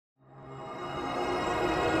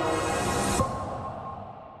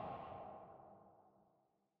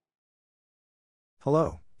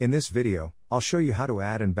Hello, in this video, I'll show you how to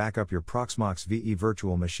add and backup your Proxmox VE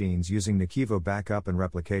virtual machines using NAKIVO Backup and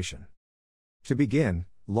Replication. To begin,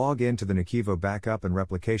 log in to the NAKIVO Backup and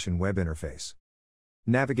Replication web interface.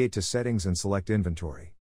 Navigate to Settings and select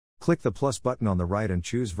Inventory. Click the plus button on the right and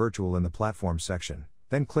choose Virtual in the Platform section,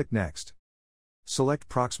 then click Next. Select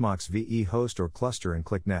Proxmox VE host or cluster and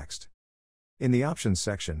click Next. In the Options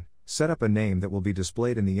section, set up a name that will be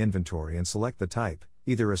displayed in the inventory and select the type,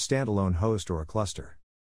 either a standalone host or a cluster.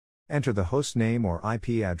 Enter the host name or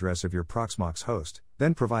IP address of your Proxmox host,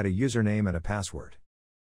 then provide a username and a password.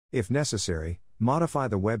 If necessary, modify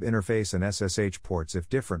the web interface and SSH ports if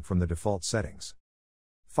different from the default settings.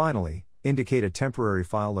 Finally, indicate a temporary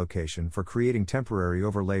file location for creating temporary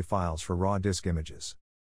overlay files for raw disk images.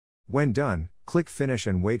 When done, click Finish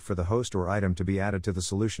and wait for the host or item to be added to the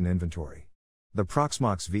solution inventory. The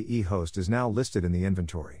Proxmox VE host is now listed in the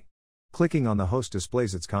inventory. Clicking on the host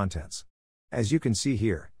displays its contents. As you can see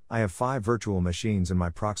here, I have 5 virtual machines in my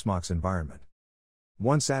Proxmox environment.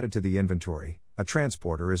 Once added to the inventory, a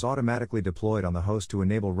transporter is automatically deployed on the host to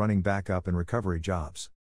enable running backup and recovery jobs.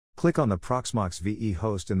 Click on the Proxmox VE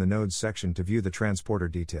host in the Nodes section to view the transporter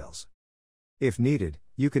details. If needed,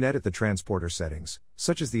 you can edit the transporter settings,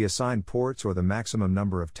 such as the assigned ports or the maximum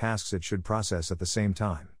number of tasks it should process at the same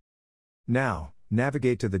time. Now,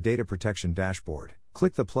 navigate to the Data Protection dashboard,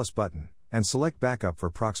 click the plus button, and select Backup for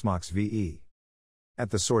Proxmox VE. At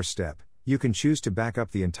the Source step, you can choose to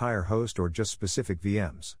backup the entire host or just specific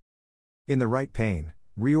VMs. In the right pane,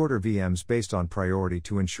 reorder VMs based on priority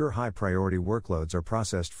to ensure high-priority workloads are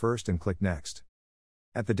processed first and click Next.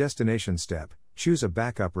 At the Destination step, choose a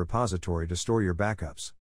backup repository to store your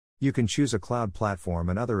backups. You can choose a cloud platform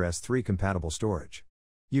and other S3-compatible storage.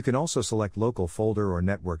 You can also select local folder or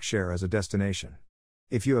network share as a destination.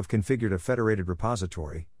 If you have configured a federated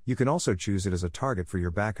repository, you can also choose it as a target for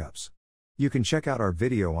your backups. You can check out our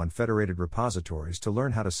video on federated repositories to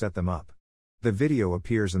learn how to set them up. The video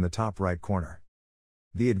appears in the top right corner.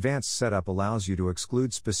 The advanced setup allows you to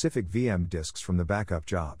exclude specific VM disks from the backup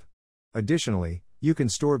job. Additionally, you can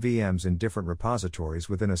store VMs in different repositories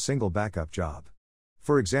within a single backup job.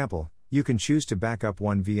 For example, you can choose to back up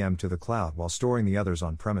one VM to the cloud while storing the others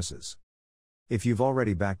on premises. If you've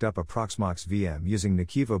already backed up a Proxmox VM using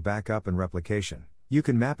NAKIVO Backup and Replication, you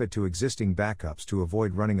can map it to existing backups to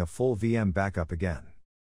avoid running a full VM backup again.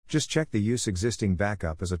 Just check the Use Existing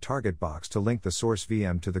Backup as a target box to link the source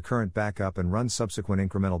VM to the current backup and run subsequent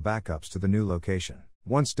incremental backups to the new location.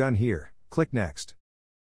 Once done here, click Next.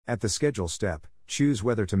 At the Schedule step, choose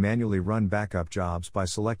whether to manually run backup jobs by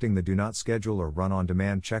selecting the Do Not Schedule or Run on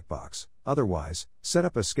Demand checkbox. Otherwise, set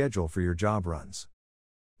up a schedule for your job runs.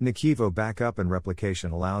 NAKIVO Backup and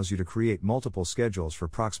Replication allows you to create multiple schedules for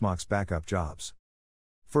Proxmox backup jobs.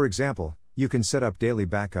 For example, you can set up daily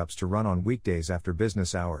backups to run on weekdays after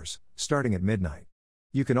business hours, starting at midnight.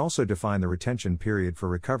 You can also define the retention period for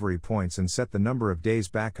recovery points and set the number of days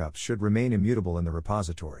backups should remain immutable in the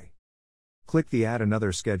repository. Click the Add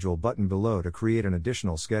Another Schedule button below to create an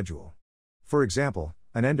additional schedule. For example,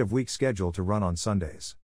 an end-of-week schedule to run on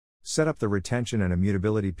Sundays. Set up the retention and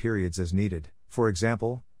immutability periods as needed, for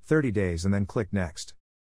example, 30 days, and then click Next.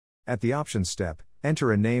 At the Options step,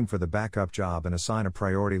 enter a name for the backup job and assign a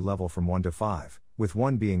priority level from 1 to 5, with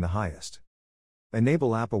 1 being the highest.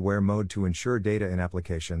 Enable App Aware mode to ensure data in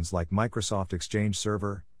applications like Microsoft Exchange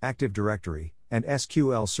Server, Active Directory, and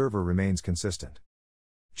SQL Server remains consistent.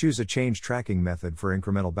 Choose a change tracking method for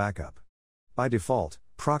incremental backup. By default,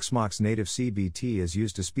 Proxmox native CBT is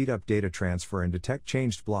used to speed up data transfer and detect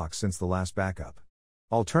changed blocks since the last backup.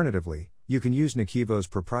 Alternatively, you can use NAKIVO's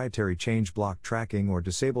proprietary change block tracking or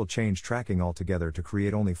disable change tracking altogether to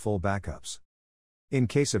create only full backups. In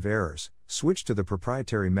case of errors, switch to the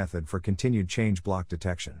proprietary method for continued change block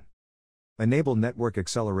detection. Enable network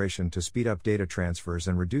acceleration to speed up data transfers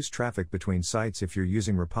and reduce traffic between sites if you're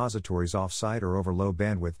using repositories off-site or over low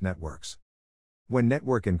bandwidth networks. When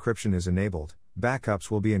network encryption is enabled,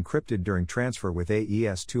 backups will be encrypted during transfer with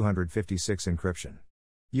AES 256 encryption.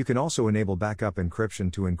 You can also enable backup encryption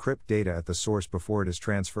to encrypt data at the source before it is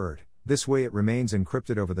transferred. This way it remains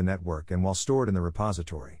encrypted over the network and while stored in the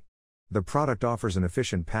repository. The product offers an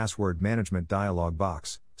efficient password management dialog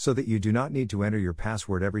box, so that you do not need to enter your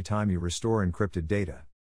password every time you restore encrypted data.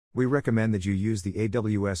 We recommend that you use the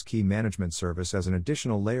AWS Key Management Service as an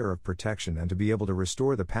additional layer of protection and to be able to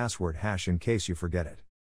restore the password hash in case you forget it.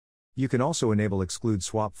 You can also enable exclude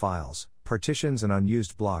swap files, partitions and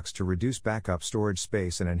unused blocks to reduce backup storage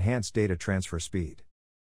space and enhance data transfer speed.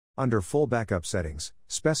 Under Full Backup Settings,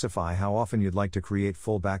 specify how often you'd like to create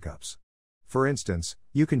full backups. For instance,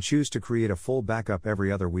 you can choose to create a full backup every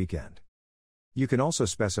other weekend. You can also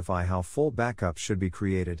specify how full backups should be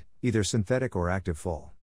created, either synthetic or active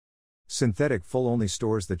full. Synthetic full only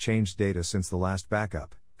stores the changed data since the last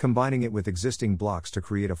backup, combining it with existing blocks to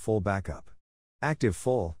create a full backup. Active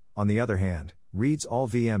full, on the other hand, reads all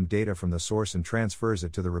VM data from the source and transfers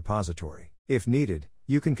it to the repository. If needed,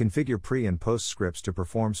 you can configure pre- and post scripts to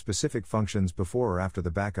perform specific functions before or after the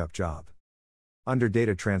backup job. Under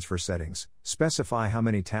Data Transfer Settings, specify how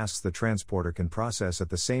many tasks the transporter can process at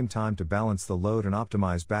the same time to balance the load and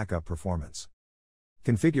optimize backup performance.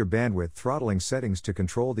 Configure bandwidth throttling settings to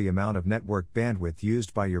control the amount of network bandwidth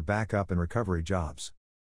used by your backup and recovery jobs.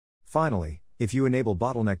 Finally, if you enable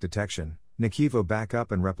bottleneck detection, NAKIVO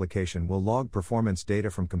Backup and Replication will log performance data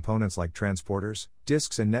from components like transporters,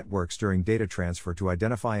 disks and networks during data transfer to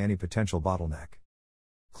identify any potential bottleneck.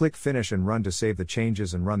 Click Finish and Run to save the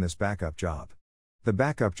changes and run this backup job. The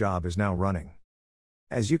backup job is now running.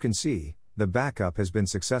 As you can see, the backup has been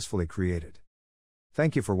successfully created.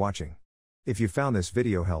 Thank you for watching. If you found this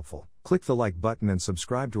video helpful, click the like button and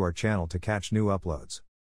subscribe to our channel to catch new uploads.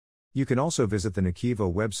 You can also visit the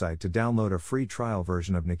NAKIVO website to download a free trial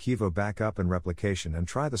version of NAKIVO Backup and Replication and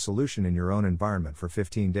try the solution in your own environment for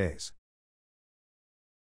 15 days.